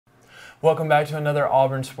Welcome back to another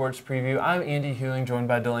Auburn Sports Preview. I'm Andy Hewling, joined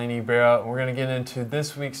by Delaney Barra, and we're going to get into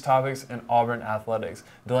this week's topics in Auburn athletics.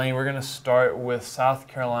 Delaney, we're going to start with South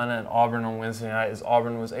Carolina and Auburn on Wednesday night, as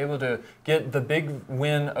Auburn was able to get the big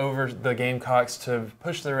win over the Gamecocks to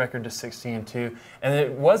push their record to 16-2. And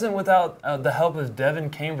it wasn't without the help of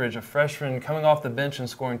Devin Cambridge, a freshman coming off the bench and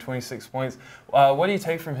scoring 26 points. What do you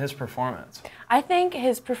take from his performance? I think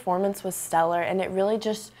his performance was stellar, and it really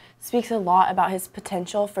just speaks a lot about his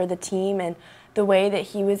potential for the team and the way that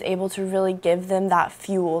he was able to really give them that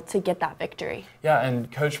fuel to get that victory. Yeah,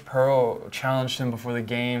 and Coach Pearl challenged him before the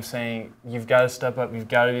game, saying, you've got to step up, you've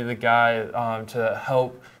got to be the guy to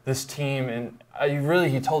help this team. And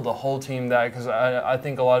he told the whole team that, because I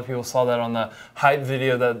think a lot of people saw that on the hype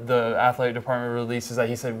video that the athletic department releases, that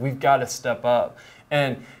he said, we've got to step up.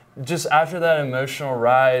 And just after that emotional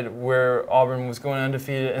ride where Auburn was going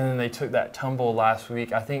undefeated and then they took that tumble last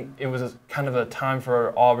week, I think it was kind of a time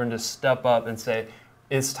for Auburn to step up and say,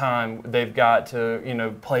 it's time. They've got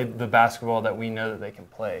to, play the basketball that we know that they can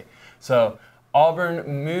play. So Auburn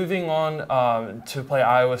moving on to play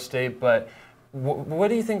Iowa State, but what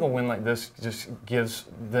do you think a win like this just gives?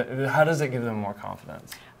 How does it give them more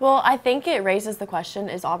confidence? Well, I think it raises the question,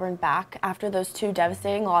 is Auburn back after those two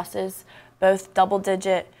devastating losses, both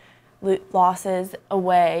double-digit losses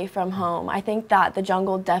away from home? I think that the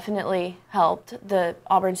jungle definitely helped. The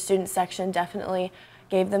Auburn student section definitely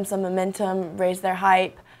gave them some momentum, raised their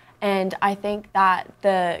hype, and I think that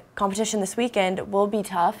the competition this weekend will be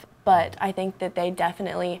tough, but I think that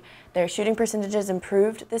their shooting percentages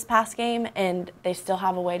improved this past game, and they still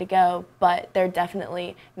have a way to go, but they're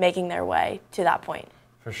definitely making their way to that point.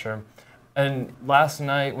 For sure. And last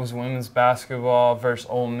night was women's basketball versus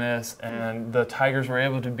Ole Miss, and the Tigers were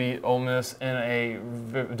able to beat Ole Miss in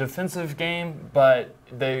a defensive game, but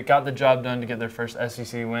they got the job done to get their first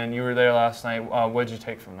SEC win. You were there last night. What did you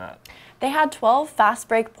take from that? They had 12 fast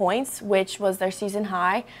break points, which was their season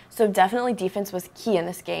high, so definitely defense was key in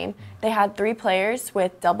this game. They had 3 players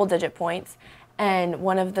with double-digit points, and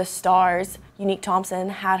one of the stars, Unique Thompson,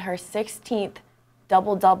 had her 16th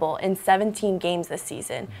double-double in 17 games this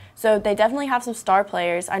season. So they definitely have some star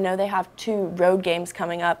players. I know they have 2 road games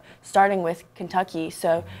coming up, starting with Kentucky,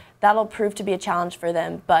 so that'll prove to be a challenge for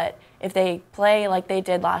them. But if they play like they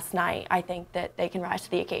did last night, I think that they can rise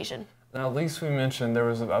to the occasion. Now, at least we mentioned there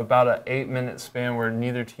was about an 8-minute span where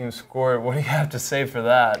neither team scored. What do you have to say for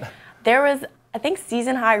that? There was, I think,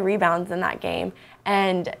 season-high rebounds in that game,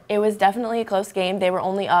 and it was definitely a close game.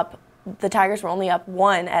 The Tigers were only up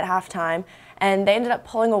 1 at halftime, and they ended up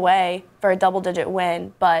pulling away for a double-digit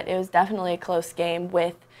win, but it was definitely a close game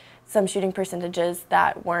with some shooting percentages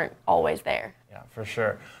that weren't always there. Yeah, for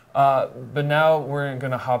sure. But now we're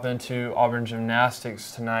going to hop into Auburn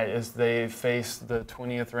gymnastics tonight as they face the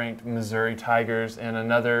 20th ranked Missouri Tigers in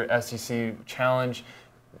another SEC challenge.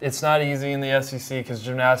 It's not easy in the SEC because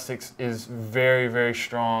gymnastics is very, very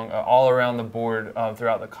strong all around the board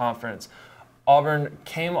throughout the conference. Auburn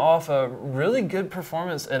came off a really good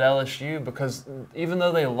performance at LSU because even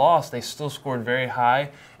though they lost, they still scored very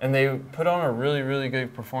high, and they put on a really, really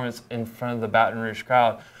good performance in front of the Baton Rouge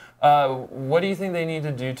crowd. What do you think they need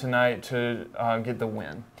to do tonight to get the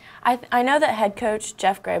win? I know that head coach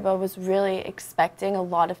Jeff Graba was really expecting a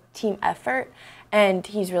lot of team effort, and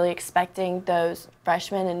he's really expecting those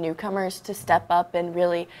freshmen and newcomers to step up and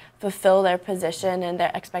really fulfill their position and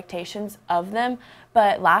their expectations of them.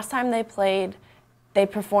 But last time they played, they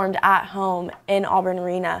performed at home in Auburn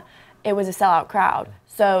Arena. It was a sellout crowd.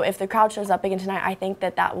 So if the crowd shows up again tonight, I think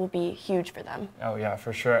that will be huge for them. Oh, yeah,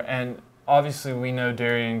 for sure. And obviously, we know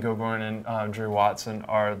Darian Goborn and Drew Watson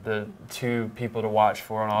are the 2 people to watch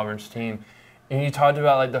for on Auburn's team. And you talked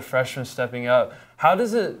about the freshmen stepping up. How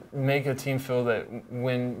does it make a team feel that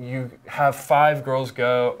when you have 4 girls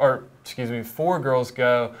go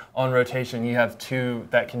on rotation, you have 2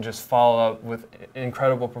 that can just follow up with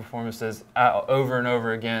incredible performances over and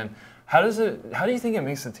over again? How do you think it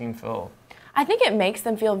makes the team feel? I think it makes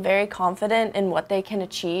them feel very confident in what they can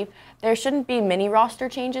achieve. There shouldn't be many roster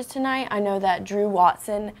changes tonight. I know that Drew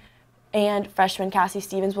Watson and freshman Cassie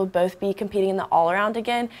Stevens will both be competing in the all-around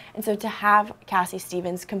again. And so to have Cassie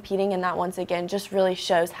Stevens competing in that once again just really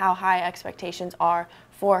shows how high expectations are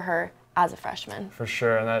for her as a freshman. For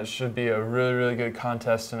sure, and that should be a really, really good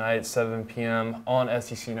contest tonight at 7 p.m. on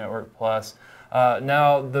SEC Network Plus.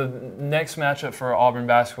 Now, the next matchup for Auburn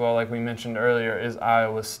basketball, like we mentioned earlier, is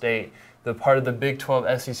Iowa State. The part of the Big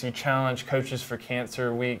 12 SEC Challenge, Coaches for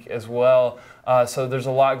Cancer Week as well. So there's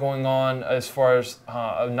a lot going on as far as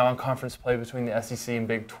non-conference play between the SEC and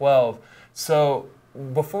Big 12. So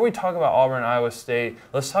before we talk about Auburn and Iowa State,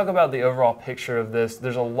 let's talk about the overall picture of this.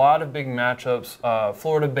 There's a lot of big matchups.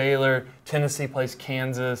 Florida, Baylor, Tennessee plays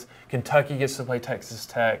Kansas, Kentucky gets to play Texas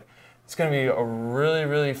Tech. It's going to be a really,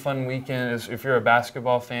 really fun weekend if you're a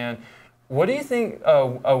basketball fan. What do you think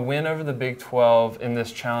a win over the Big 12 in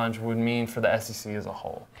this challenge would mean for the SEC as a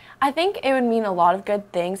whole? I think it would mean a lot of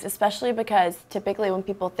good things, especially because typically when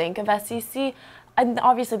people think of SEC, and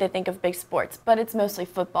obviously they think of big sports, but it's mostly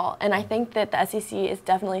football. And I think that the SEC is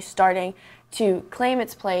definitely starting to claim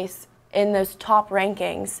its place in those top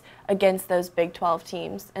rankings against those Big 12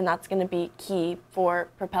 teams, and that's going to be key for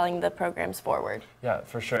propelling the programs forward. Yeah,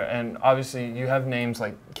 for sure. And obviously you have names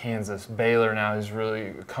like Kansas, Baylor now has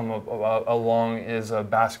really come up along as a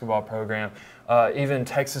basketball program. Even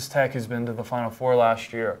Texas Tech has been to the Final Four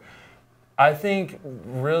last year. I think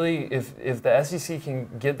really if the SEC can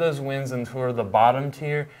get those wins in toward the bottom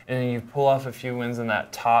tier and then you pull off a few wins in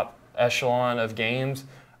that top echelon of games,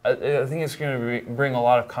 I think it's going to bring a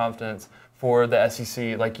lot of confidence for the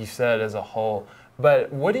SEC, like you said, as a whole.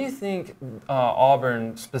 But what do you think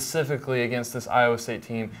Auburn specifically against this Iowa State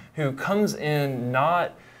team who comes in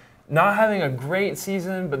not having a great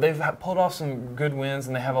season, but they've pulled off some good wins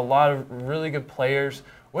and they have a lot of really good players?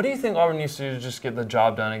 What do you think Auburn needs to do to just get the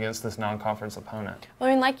job done against this non-conference opponent? Well,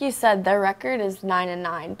 I mean, like you said, their record is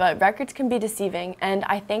 9-9, but records can be deceiving, and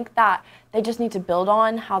I think that they just need to build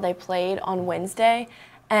on how they played on Wednesday,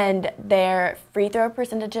 and their free throw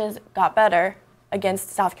percentages got better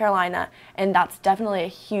against South Carolina, and that's definitely a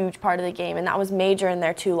huge part of the game, and that was major in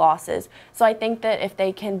their 2 losses. So I think that if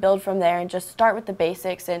they can build from there and just start with the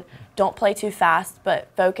basics and don't play too fast, but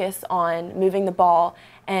focus on moving the ball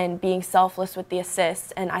and being selfless with the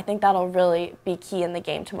assists, and I think that'll really be key in the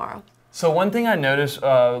game tomorrow. So one thing I noticed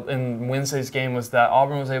in Wednesday's game was that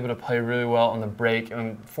Auburn was able to play really well on the break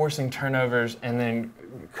and forcing turnovers and then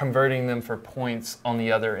converting them for points on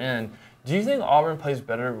the other end. Do you think Auburn plays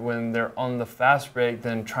better when they're on the fast break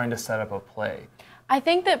than trying to set up a play? I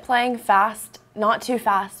think that playing fast, not too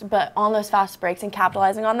fast, but on those fast breaks and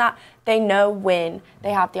capitalizing on that, they know when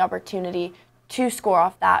they have the opportunity to score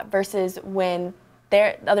off that versus when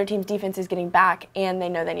the other team's defense is getting back and they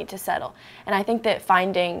know they need to settle. And I think that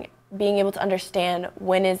being able to understand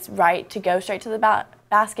when is right to go straight to the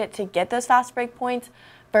basket to get those fast break points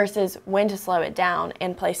versus when to slow it down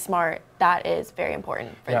and play smart, that is very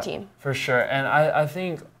important for the team. For sure. And I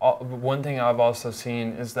think one thing I've also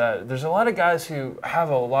seen is that there's a lot of guys who have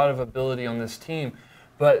a lot of ability on this team,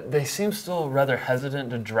 but they seem still rather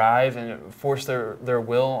hesitant to drive and force their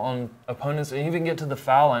will on opponents and even get to the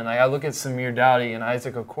foul line. Like I look at Samir Dowdy and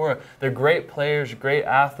Isaac Okoro. They're great players, great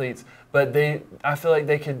athletes, but I feel like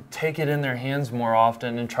they could take it in their hands more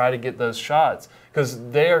often and try to get those shots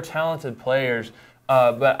because they are talented players.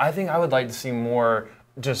 But I think I would like to see more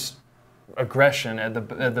just aggression at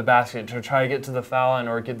the basket to try to get to the foul line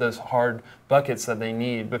or get those hard buckets that they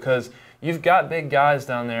need because you've got big guys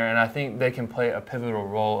down there and I think they can play a pivotal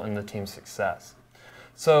role in the team's success.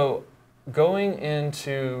 So going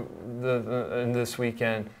into this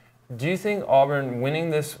weekend, do you think Auburn winning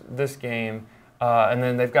this game and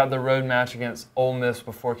then they've got the road match against Ole Miss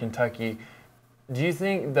before Kentucky, do you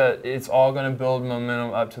think that it's all going to build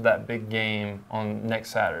momentum up to that big game on next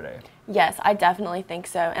Saturday? Yes, I definitely think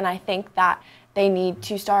so. And I think that they need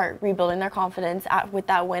to start rebuilding their confidence with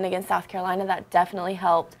that win against South Carolina. That definitely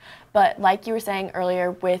helped. But like you were saying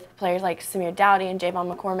earlier with players like Samir Dowdy and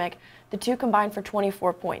Javon McCormick, the 2 combined for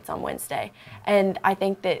 24 points on Wednesday. And I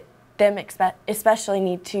think that them especially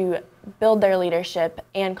need to build their leadership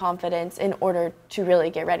and confidence in order to really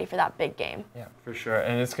get ready for that big game. Yeah, for sure.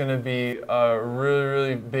 And it's going to be a really,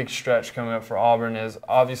 really big stretch coming up for Auburn. Is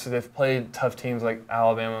obviously they've played tough teams like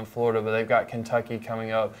Alabama and Florida, but they've got Kentucky coming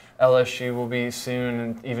up. LSU will be soon,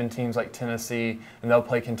 and even teams like Tennessee, and they'll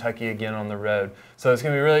play Kentucky again on the road. So it's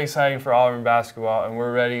going to be really exciting for Auburn basketball, and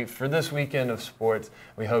we're ready for this weekend of sports.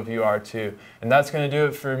 We hope you are too. And that's going to do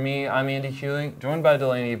it for me. I'm Andy Hewling, joined by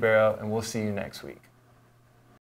Delaney Barrow, and we'll see you next week.